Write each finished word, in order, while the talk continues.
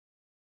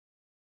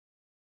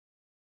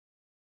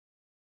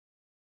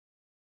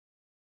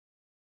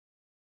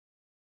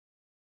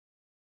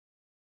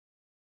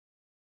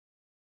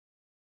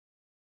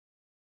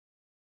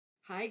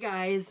Hi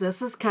guys,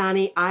 this is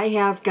Connie. I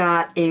have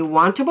got a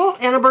Wantable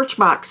and a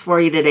Birchbox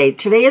for you today.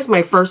 Today is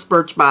my first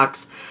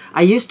Birchbox.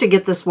 I used to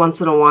get this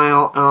once in a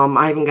while.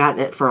 I haven't gotten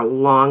it for a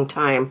long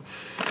time.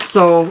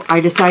 So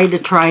I decided to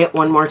try it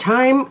one more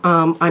time.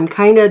 I'm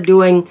kind of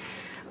doing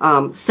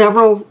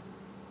several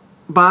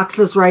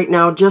boxes right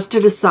now just to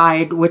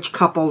decide which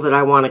couple that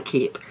I want to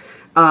keep.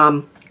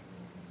 I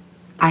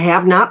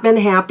have not been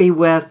happy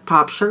with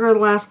Pop Sugar the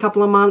last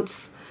couple of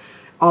months.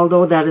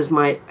 Although that is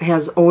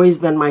has always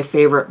been my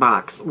favorite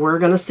box. We're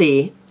going to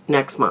see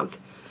next month.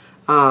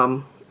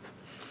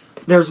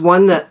 There's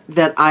one that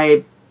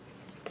I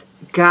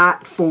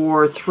got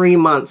for 3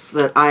 months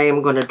that I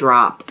am going to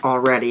drop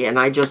already. And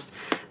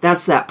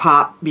that's that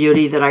Pop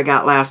Beauty that I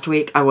got last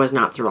week. I was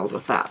not thrilled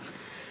with that.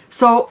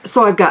 So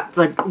I've got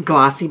the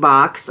glossy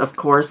box, of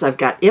course. I've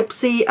got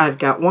Ipsy, I've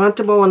got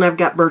Wantable, and I've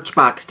got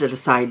Birchbox to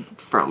decide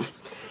from.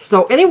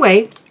 So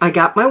anyway, I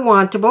got my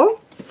Wantable.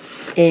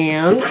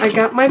 And I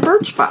got my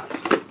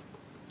Birchbox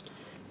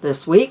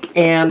this week,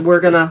 and we're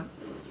going to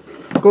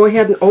go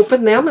ahead and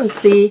open them and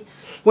see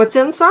what's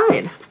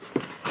inside.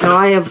 Now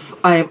I have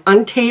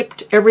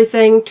untaped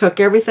everything,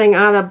 took everything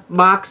out of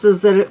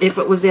boxes that if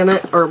it was in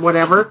it or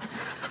whatever.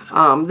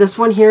 This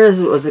one here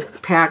was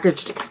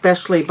packaged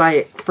especially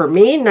for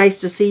me.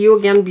 Nice to see you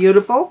again,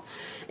 beautiful.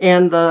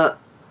 And the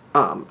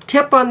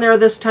tip on there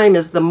this time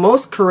is the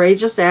most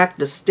courageous act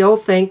to still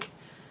think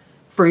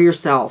for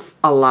yourself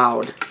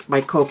aloud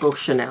by Coco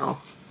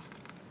Chanel.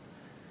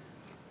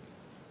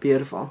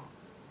 Beautiful.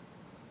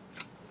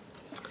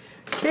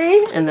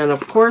 Okay, and then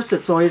of course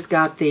it's always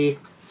got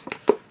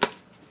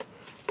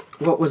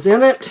what was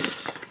in it.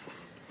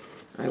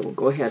 I will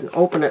go ahead and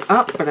open it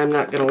up, but I'm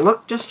not going to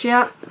look just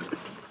yet.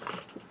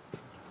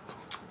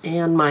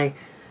 And my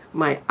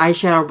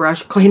eyeshadow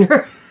brush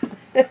cleaner.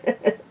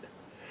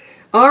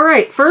 All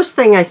right, first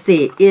thing I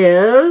see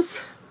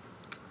is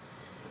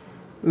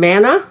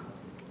Manna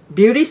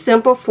Beauty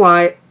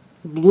Simplified,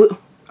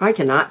 I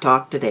cannot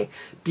talk today.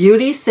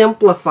 Beauty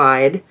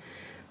Simplified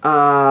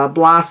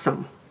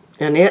Blossom.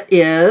 And it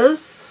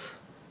is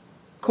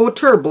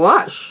Couture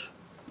Blush.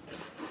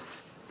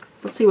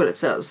 Let's see what it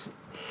says.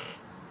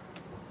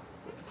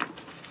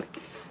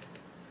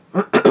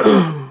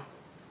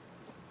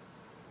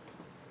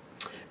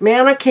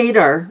 Manna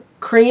Kadar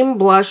Cream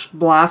Blush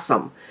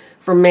Blossom.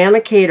 From Manna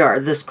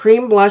Kadar. This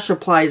cream blush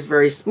applies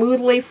very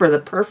smoothly for the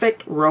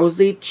perfect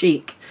rosy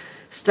cheek.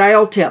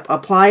 Style tip,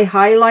 apply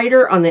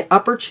highlighter on the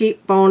upper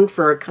cheekbone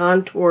for a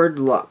contoured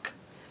look.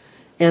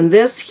 And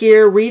this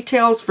here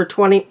retails for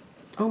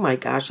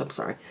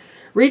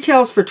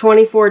retails for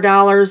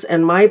 $24,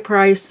 and my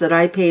price that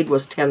I paid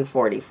was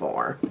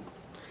 $10.44.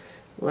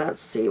 Let's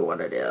see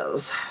what it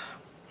is.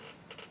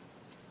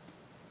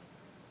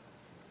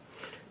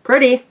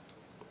 Pretty.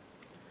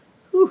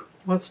 Whew,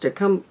 wants to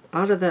come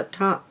out of that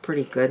top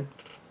pretty good.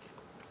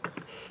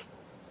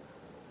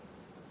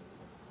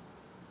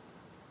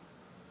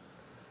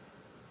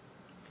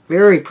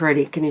 Very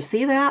pretty. Can you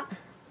see that?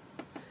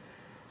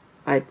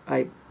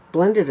 I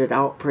blended it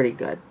out pretty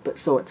good. But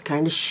so it's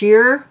kind of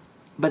sheer,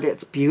 but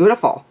it's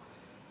beautiful.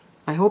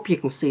 I hope you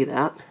can see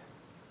that.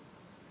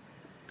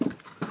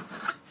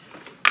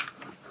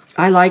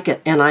 I like it,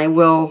 and I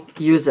will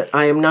use it.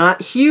 I am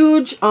not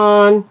huge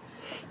on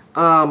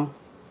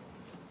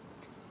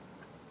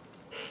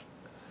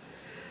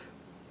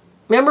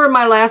remember in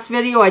my last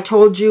video I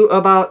told you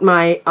about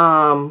my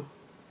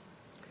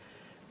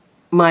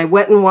my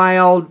Wet n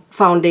Wild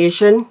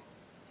foundation,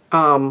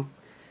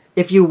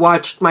 if you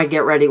watched my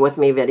Get Ready With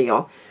Me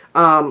video,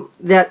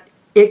 that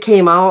it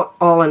came out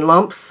all in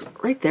lumps.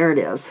 Right there it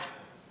is.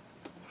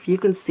 If you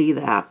can see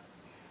that.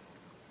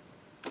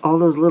 All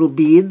those little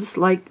beads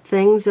like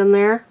things in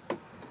there.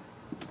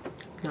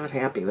 Not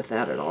happy with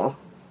that at all.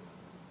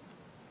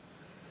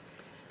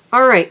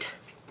 Alright.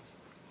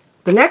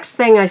 The next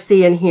thing I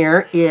see in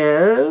here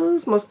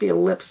is, must be a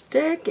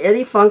lipstick,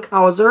 Eddie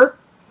Funkhauser.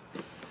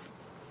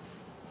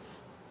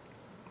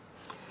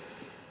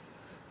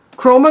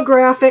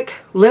 Chromographic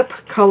Lip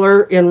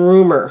Color in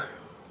Rumor.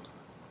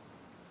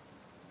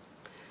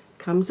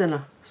 Comes in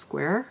a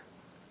square.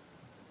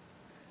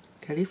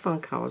 Eddie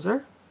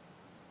Funkhauser.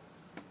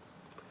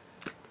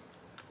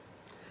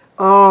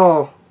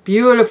 Oh,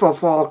 beautiful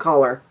fall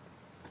color.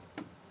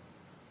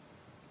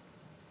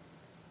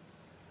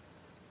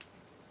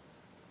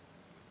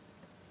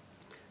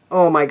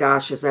 Oh my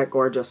gosh, is that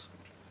gorgeous.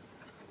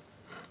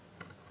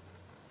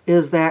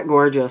 Is that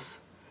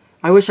gorgeous.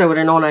 I wish I would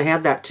have known I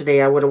had that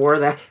today. I would have wore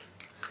that.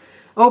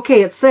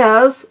 Okay, it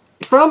says,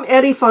 from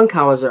Eddie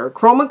Funkhauser,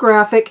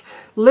 Chromographic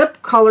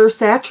Lip Color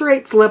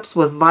saturates lips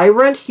with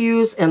vibrant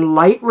hues and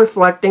light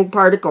reflecting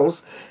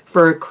particles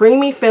for a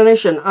creamy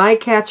finish and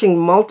eye-catching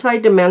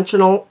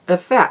multi-dimensional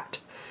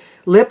effect.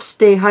 Lips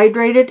stay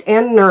hydrated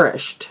and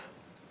nourished.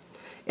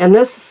 And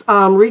this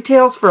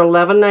retails for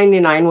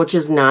 $11.99, which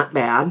is not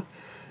bad.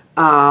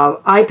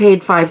 I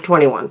paid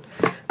 $5.21.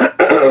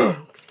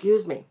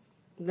 Excuse me.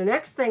 The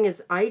next thing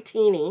is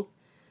iTeeny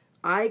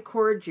Eye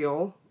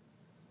Cordial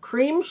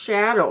Cream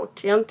Shadow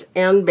Tint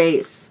and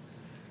Base.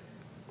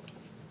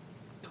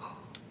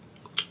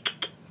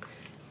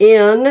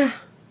 in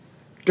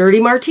Dirty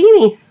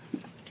Martini.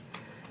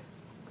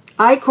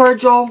 Eye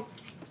Cordial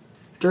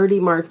Dirty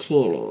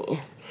Martini.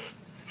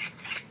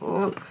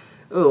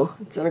 Oh,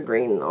 it's in a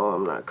green though.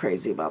 I'm not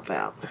crazy about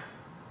that.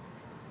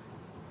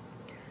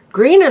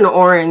 Green and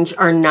orange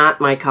are not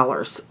my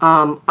colors.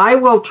 I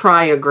will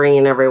try a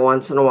green every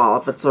once in a while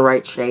if it's the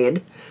right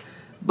shade,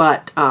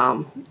 but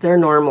they're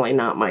normally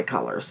not my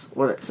colors,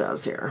 what it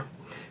says here.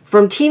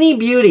 From Teeny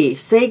Beauty,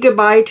 say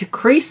goodbye to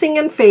creasing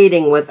and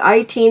fading with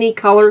iTeeny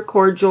Color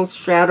Cordials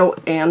Shadow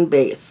and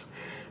Base.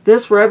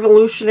 This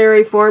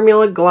revolutionary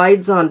formula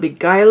glides on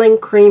beguiling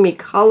creamy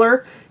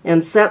color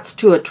and sets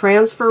to a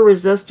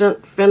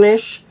transfer-resistant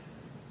finish.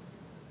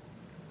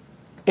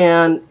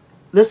 And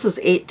this is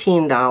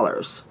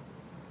 $18.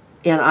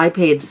 And I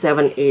paid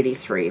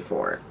 $7.83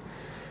 for it.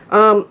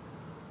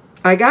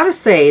 I gotta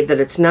say that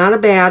it's not a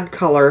bad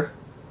color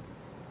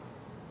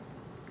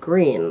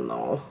green,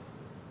 though.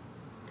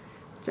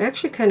 It's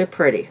actually kind of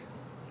pretty.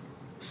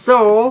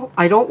 So,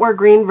 I don't wear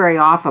green very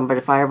often, but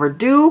if I ever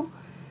do,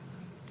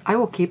 I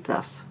will keep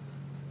this.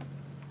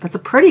 That's a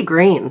pretty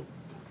green.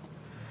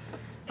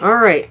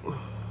 Alright.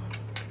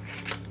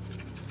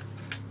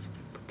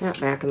 That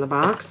back in the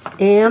box.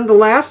 And the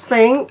last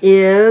thing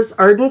is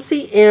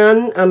Ardency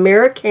in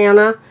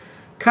Americana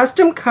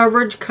Custom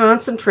Coverage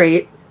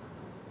Concentrate.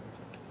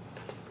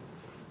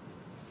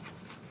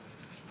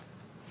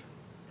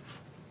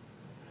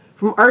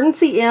 From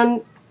Ardency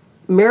in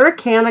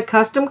Americana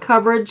Custom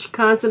Coverage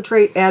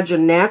Concentrate adds a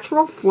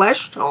natural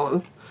flesh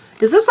tone.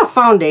 Is this a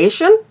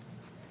foundation?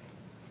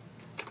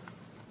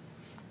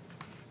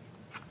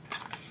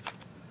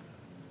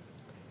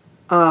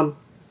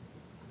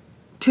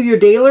 To your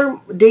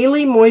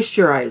daily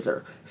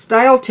moisturizer.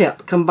 Style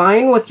tip.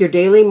 Combine with your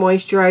daily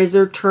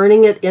moisturizer,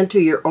 turning it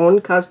into your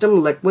own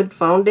custom liquid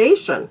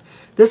foundation.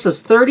 This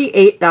is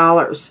 $38.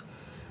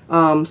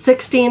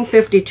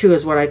 $16.52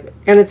 is what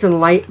and it's in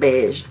light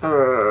beige.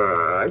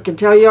 I can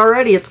tell you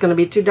already it's going to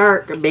be too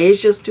dark.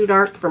 Beige is too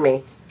dark for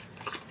me.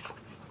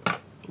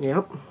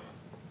 Yep.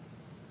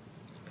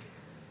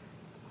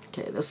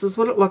 Okay, this is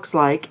what it looks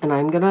like, and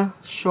I'm going to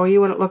show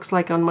you what it looks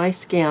like on my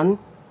skin.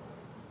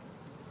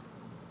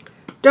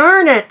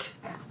 Darn it!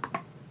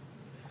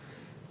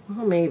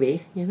 Well,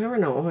 maybe. You never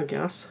know, I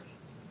guess.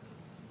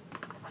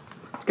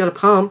 It's got a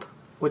pump,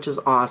 which is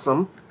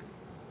awesome.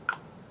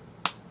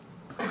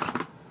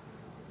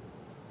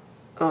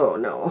 Oh,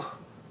 no.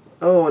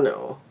 Oh,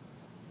 no.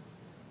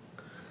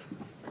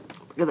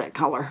 Look at that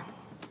color.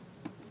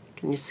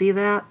 Can you see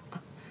that?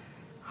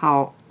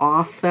 How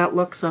off that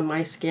looks on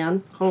my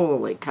skin?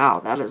 Holy cow,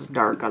 that is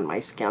dark on my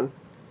skin.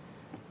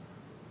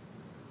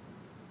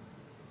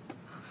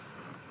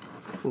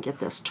 And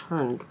get this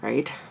turned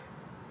right.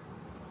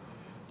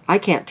 I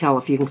can't tell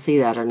if you can see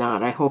that or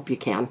not. I hope you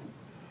can.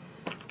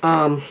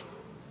 You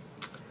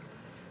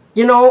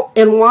know,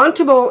 and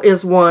Wantable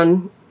is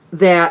one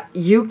that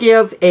you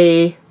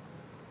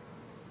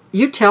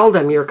tell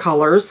them your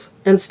colors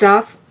and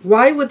stuff.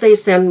 Why would they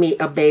send me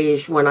a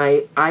beige when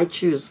I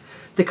choose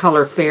the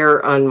color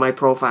fair on my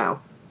profile?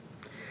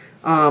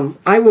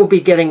 I will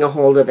be getting a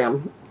hold of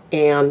them,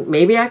 and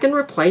maybe I can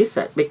replace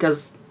it,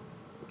 because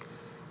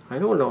I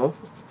don't know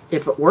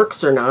if it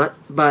works or not,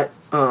 but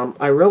I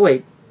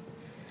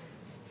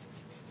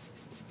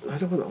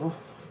don't know.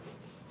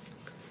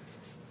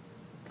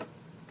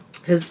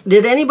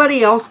 Did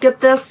anybody else get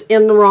this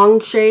in the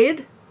wrong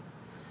shade?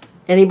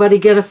 Anybody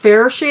get a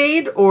fair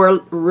shade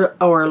or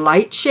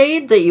light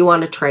shade that you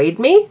want to trade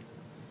me?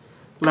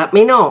 Let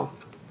me know.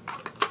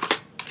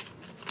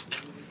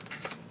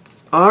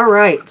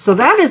 Alright, so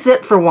that is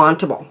it for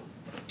Wantable.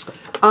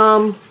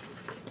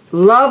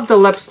 Love the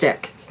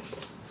lipstick.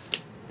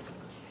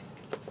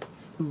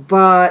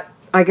 But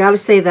I gotta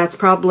say that's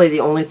probably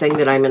the only thing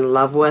that I'm in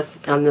love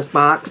with on this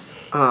box.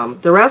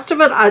 The rest of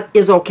it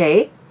is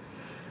okay.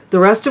 The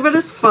rest of it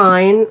is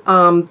fine.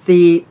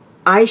 The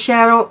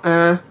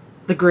eyeshadow,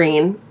 the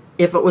green,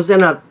 if it was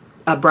in a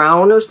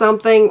brown or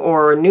something,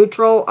 or a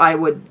neutral, I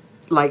would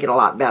like it a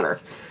lot better.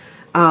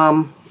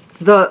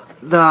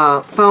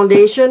 The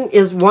foundation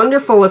is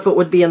wonderful if it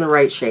would be in the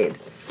right shade.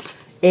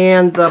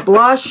 And the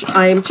blush,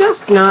 I'm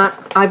just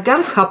not, I've got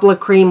a couple of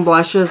cream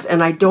blushes,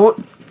 and I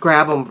don't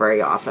grab them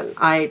very often.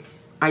 I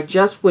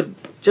just would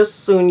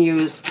soon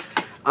use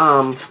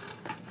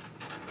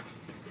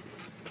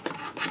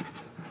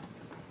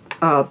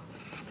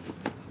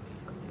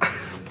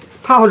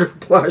powder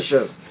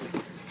blushes.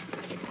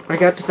 I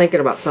got to thinking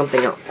about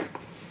something else.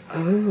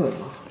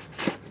 Oh,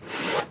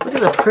 look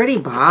at the pretty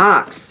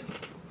box.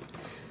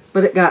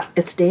 But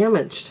it's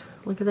damaged.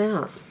 Look at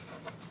that.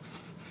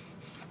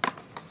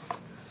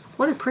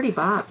 What a pretty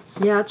box.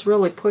 Yeah, it's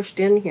really pushed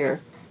in here.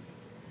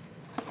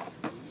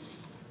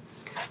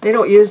 They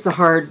don't use the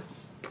hard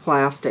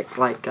plastic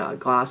like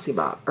glossy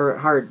box, or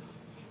hard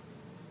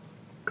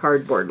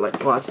cardboard like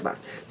glossy box.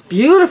 It's a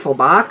beautiful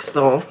box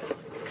though.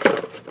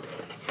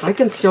 I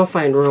can still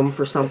find room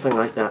for something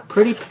like that.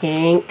 Pretty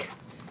pink.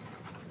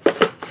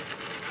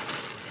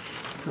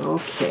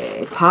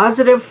 Okay,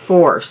 Positive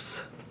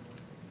Force.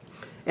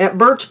 At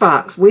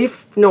Birchbox, we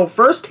know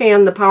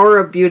firsthand the power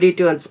of beauty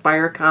to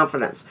inspire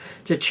confidence,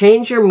 to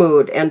change your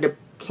mood, and to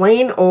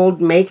plain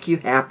old make you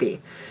happy.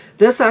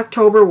 This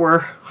October, we're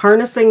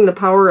harnessing the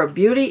power of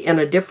beauty in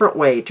a different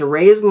way to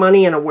raise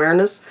money and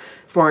awareness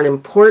for an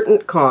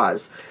important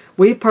cause.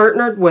 We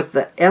partnered with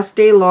the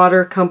Estee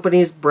Lauder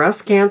Company's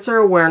Breast Cancer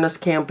Awareness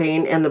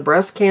Campaign and the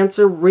Breast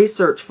Cancer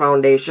Research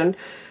Foundation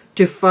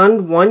to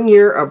fund 1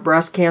 year of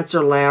breast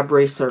cancer lab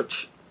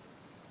research.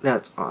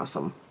 That's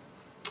awesome.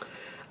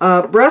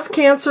 Breast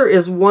cancer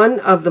is one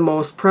of the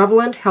most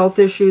prevalent health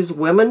issues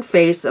women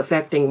face,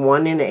 affecting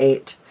 1 in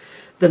 8.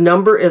 The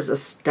number is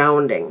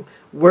astounding.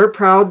 We're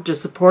proud to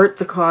support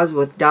the cause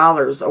with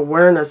dollars,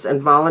 awareness,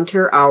 and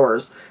volunteer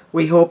hours.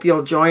 We hope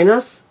you'll join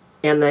us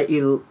and that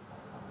you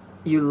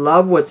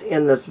love what's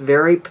in this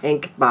very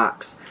pink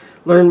box.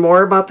 Learn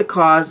more about the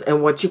cause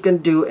and what you can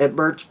do at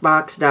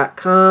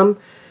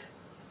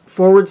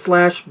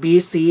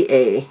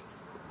birchbox.com/BCA.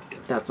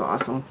 That's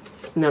awesome.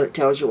 And then it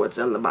tells you what's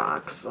in the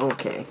box.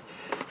 Okay.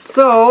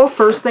 So,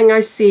 first thing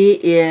I see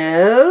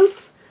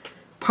is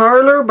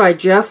Parlor by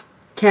Jeff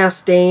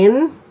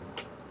Castaigne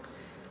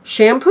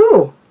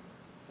shampoo.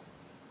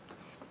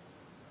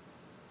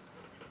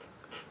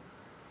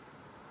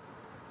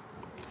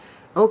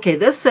 Okay,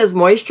 this says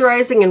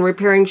moisturizing and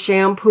repairing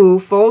shampoo,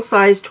 full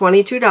size,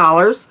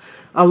 $22.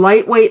 A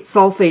lightweight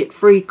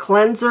sulfate-free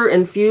cleanser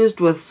infused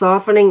with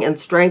softening and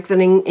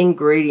strengthening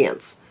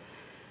ingredients.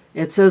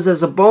 It says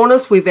as a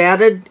bonus, we've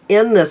added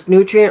in this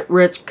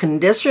nutrient-rich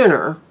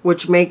conditioner,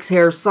 which makes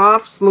hair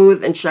soft,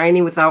 smooth, and shiny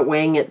without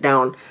weighing it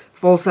down.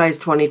 Full size,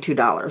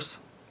 $22.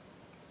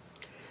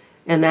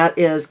 And that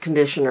is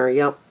conditioner,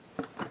 yep.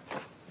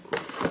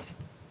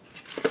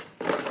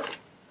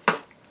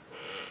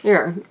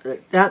 Here,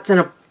 that's in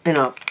a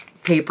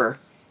paper,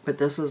 but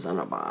this is in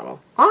a bottle.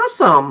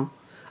 Awesome!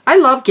 I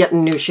love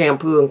getting new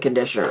shampoo and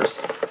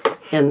conditioners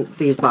in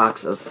these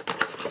boxes.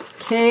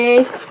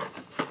 Okay,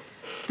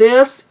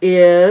 this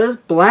is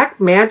Black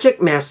Magic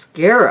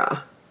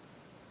Mascara.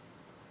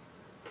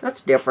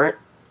 That's different.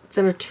 It's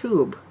in a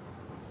tube.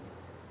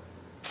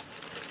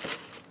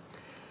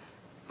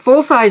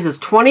 Full size is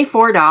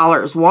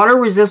 $24.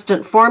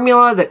 Water-resistant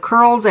formula that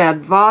curls,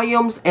 adds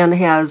volumes, and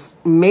has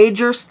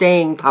major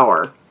staying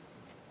power.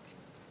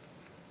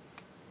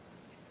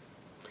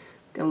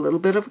 Got a little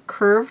bit of a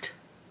curved.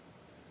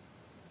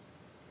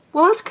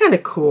 Well, that's kind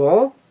of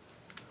cool.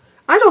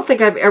 I don't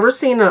think I've ever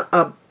seen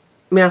a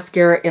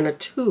mascara in a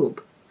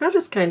tube. That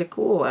is kind of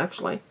cool,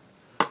 actually.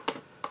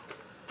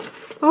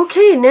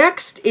 Okay,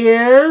 next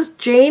is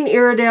Jane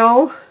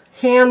Iredale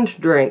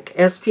Hand Drink,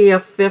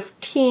 SPF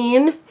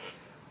 15.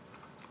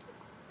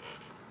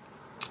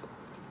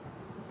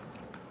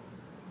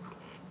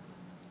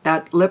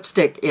 That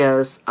lipstick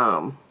is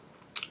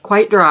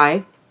quite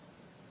dry.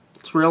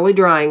 It's really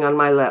drying on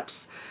my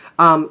lips.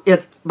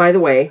 By the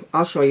way,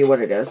 I'll show you what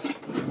it is.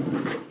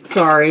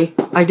 Sorry,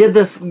 I did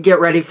this get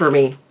ready for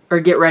me, or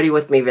get ready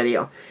with me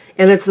video.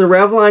 And it's the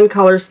Revlon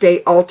Color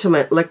Stay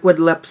Ultimate Liquid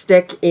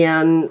Lipstick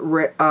in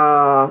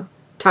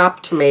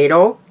Top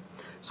Tomato.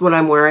 That's what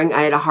I'm wearing.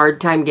 I had a hard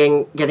time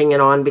getting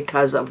it on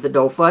because of the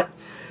doe foot.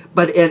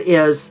 But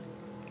it's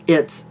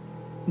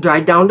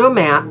dried down to a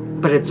matte,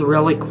 but it's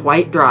really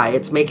quite dry.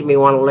 It's making me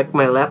want to lick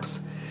my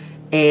lips.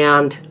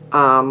 And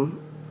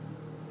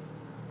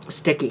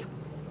sticky.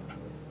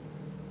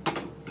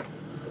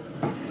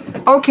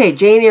 Okay,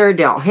 Jane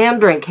Iredale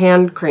Hand Drink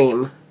Hand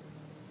Cream.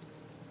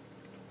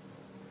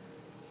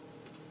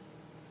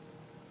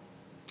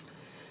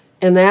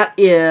 And that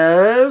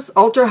is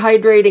Ultra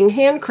Hydrating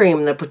Hand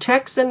Cream that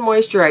protects and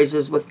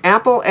moisturizes with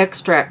apple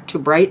extract to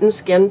brighten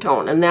skin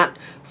tone. And that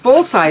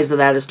full size of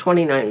that is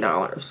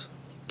 $29.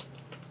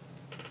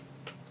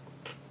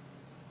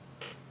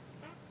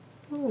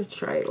 Let's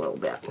try it a little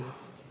bit.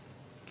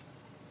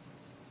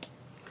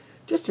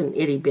 Just an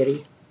itty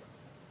bitty.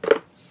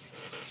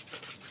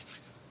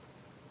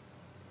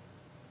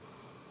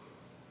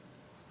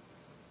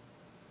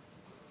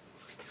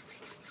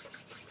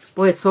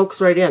 Boy, it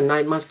soaks right in.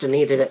 I must have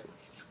needed it.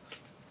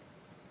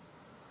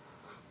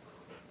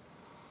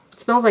 It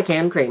smells like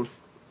hand cream.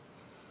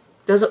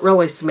 Doesn't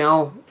really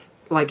smell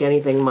like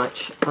anything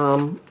much.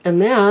 And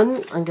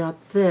then I got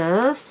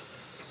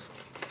this.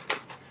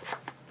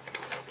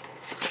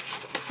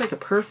 It's like a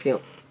perfume.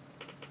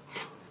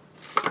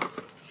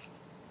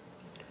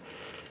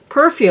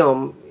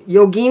 Perfume.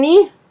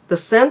 Yogini, The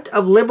Scent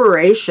of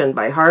Liberation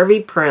by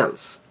Harvey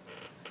Prince.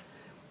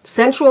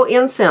 Sensual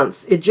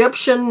incense.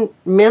 Egyptian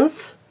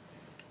mint,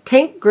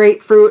 pink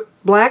grapefruit,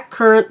 black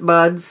currant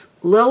buds,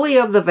 lily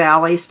of the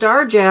valley,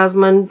 star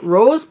jasmine,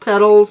 rose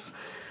petals,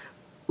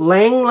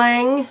 lang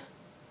lang,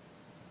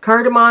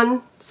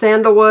 cardamom,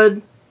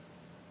 sandalwood,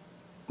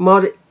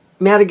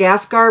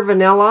 Madagascar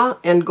vanilla,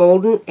 and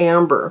golden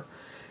amber.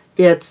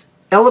 It's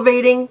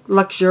elevating,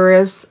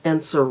 luxurious,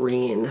 and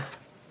serene.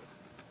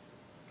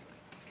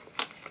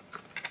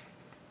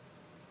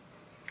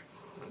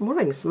 From what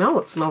I can smell,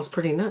 it smells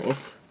pretty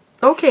nice.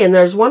 Okay, and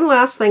there's one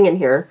last thing in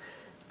here.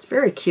 It's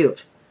very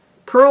cute.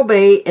 Pearl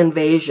Bay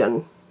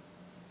Invasion.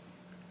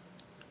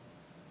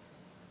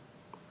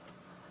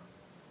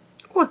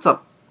 What's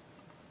up?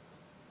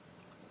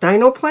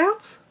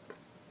 Dinoplats?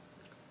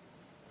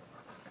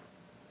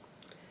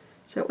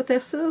 Is that what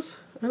this is?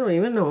 I don't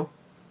even know.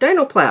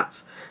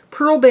 Dinoplats.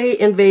 Pearl Bay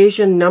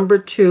Invasion number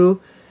 2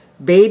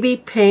 Baby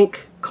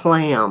Pink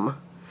Clam.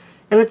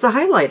 And it's a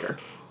highlighter.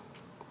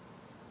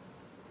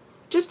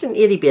 Just an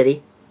itty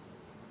bitty.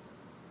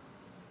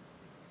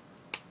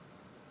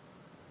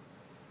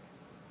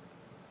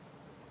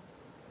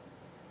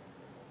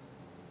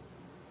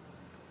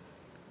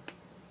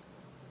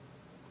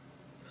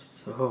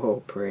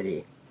 So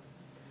pretty.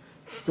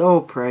 So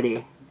pretty.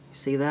 You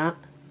see that?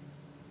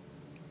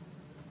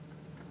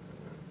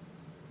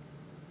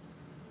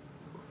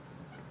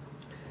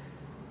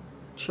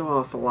 Show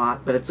off a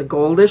lot, but it's a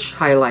goldish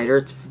highlighter.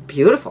 It's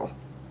beautiful.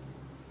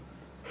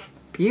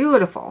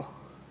 Beautiful.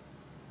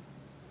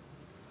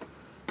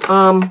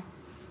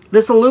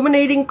 This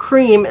illuminating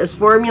cream is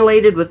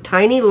formulated with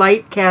tiny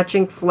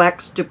light-catching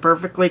flecks to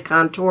perfectly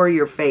contour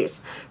your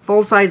face.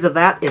 Full size of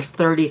that is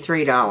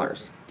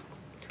 $33.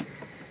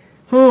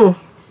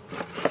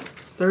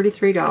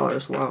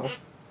 $33, wow.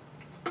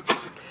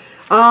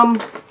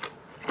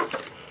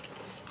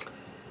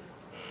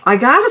 I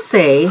gotta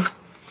say,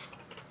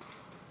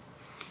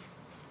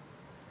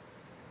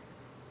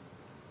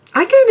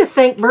 I kind of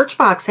think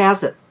Birchbox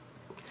has it.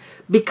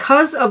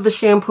 Because of the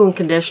shampoo and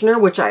conditioner,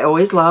 which I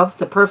always love,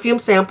 the perfume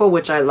sample,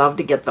 which I love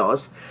to get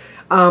those,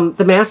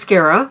 the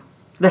mascara,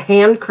 the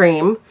hand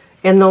cream,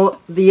 and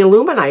the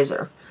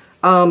illuminizer.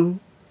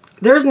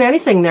 There isn't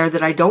anything there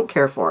that I don't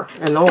care for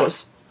in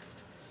those.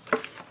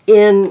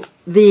 In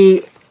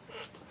the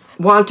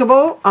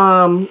Wantable,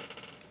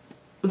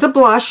 the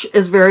blush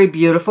is very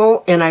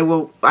beautiful, and I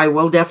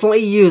will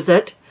definitely use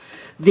it.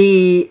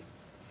 The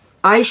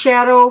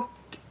eyeshadow,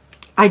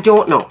 I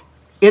don't know.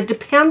 It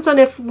depends on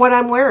what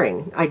I'm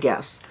wearing, I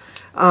guess.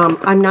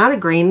 I'm not a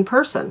green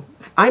person.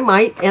 I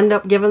might end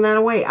up giving that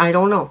away. I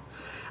don't know.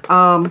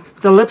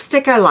 The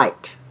lipstick I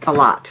liked a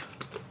lot.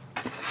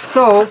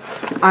 So,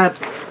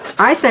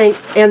 I think,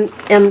 and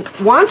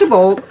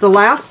Wantable, the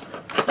last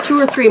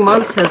 2 or 3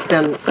 months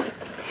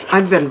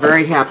I've been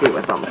very happy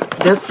with them.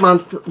 This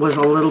month was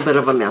a little bit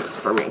of a miss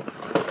for me.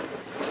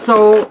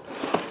 So,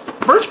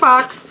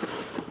 Birchbox,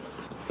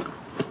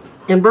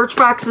 and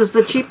Birchbox is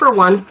the cheaper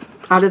one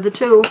out of the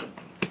two.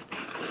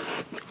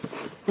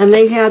 And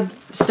they had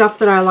stuff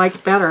that I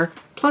liked better.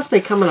 Plus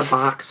they come in a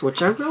box,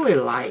 which I really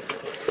like.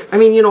 I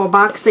mean, you know, a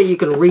box that you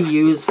can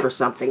reuse for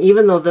something.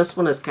 Even though this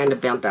one is kind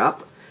of bent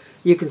up,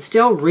 you can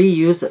still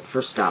reuse it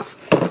for stuff.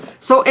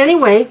 So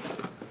anyway,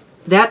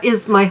 that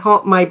is my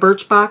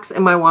Birchbox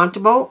and my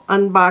Wantable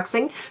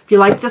unboxing. If you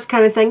like this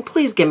kind of thing,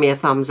 please give me a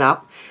thumbs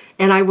up.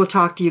 And I will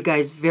talk to you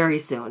guys very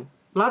soon.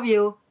 Love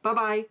you.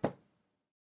 Bye-bye.